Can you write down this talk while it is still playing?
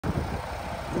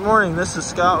Good morning, this is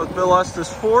Scott with Bill Estes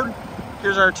Ford.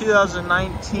 Here's our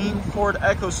 2019 Ford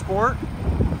EcoSport.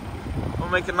 I'll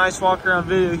make a nice walk around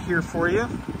video here for you.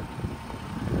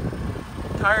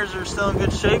 Tires are still in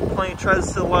good shape, plenty of tread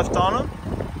still left on them.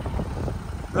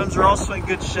 Rims are also in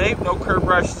good shape, no curb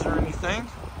rashes or anything.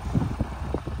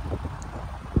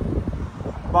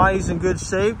 Body's in good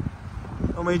shape,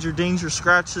 no major dings or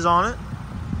scratches on it.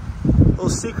 Little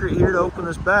secret here to open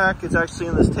this back, it's actually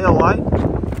in this tail light.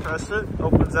 Press it,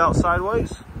 opens out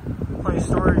sideways. Plenty of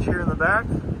storage here in the back.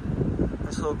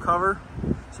 Nice little cover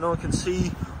so no one can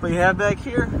see what you have back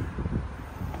here.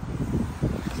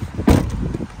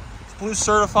 It's blue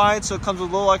certified, so it comes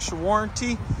with a little extra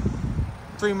warranty.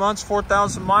 3 months,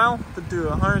 4,000 miles. Been through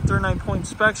a 139-point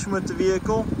inspection with the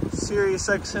vehicle. Sirius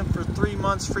XM for 3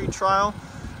 months free trial,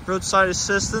 roadside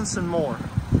assistance, and more.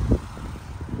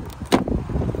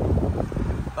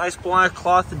 Nice black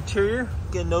cloth interior.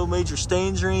 Again, no major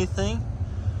stains or anything.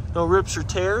 No rips or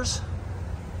tears.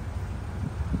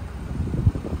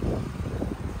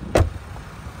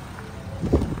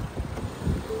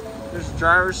 Here's the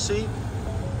driver's seat.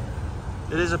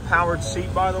 It is a powered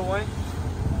seat, by the way.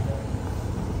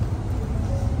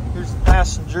 Here's the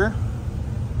passenger.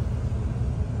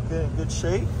 Good, in good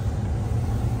shape.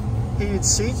 Heated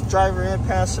seats, driver and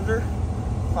passenger.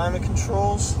 Climate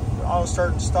controls, auto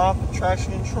start and stop, and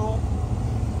traction control.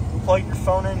 You plug your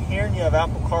phone in here and you have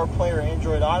Apple CarPlay or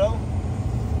Android Auto.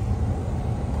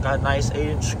 Got a nice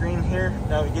 8-inch screen here,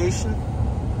 navigation.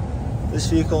 This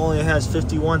vehicle only has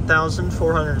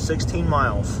 51,416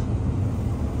 miles.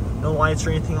 No lights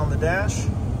or anything on the dash.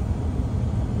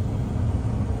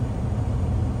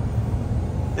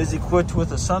 Is equipped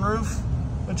with a sunroof,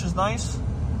 which is nice.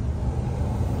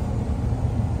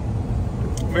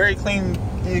 Very clean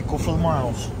vehicle for the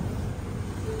miles.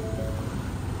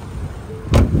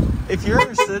 If you're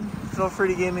interested, feel free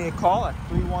to give me a call at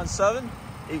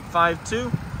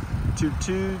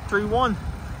 317-852-2231.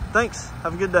 Thanks.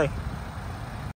 Have a good day.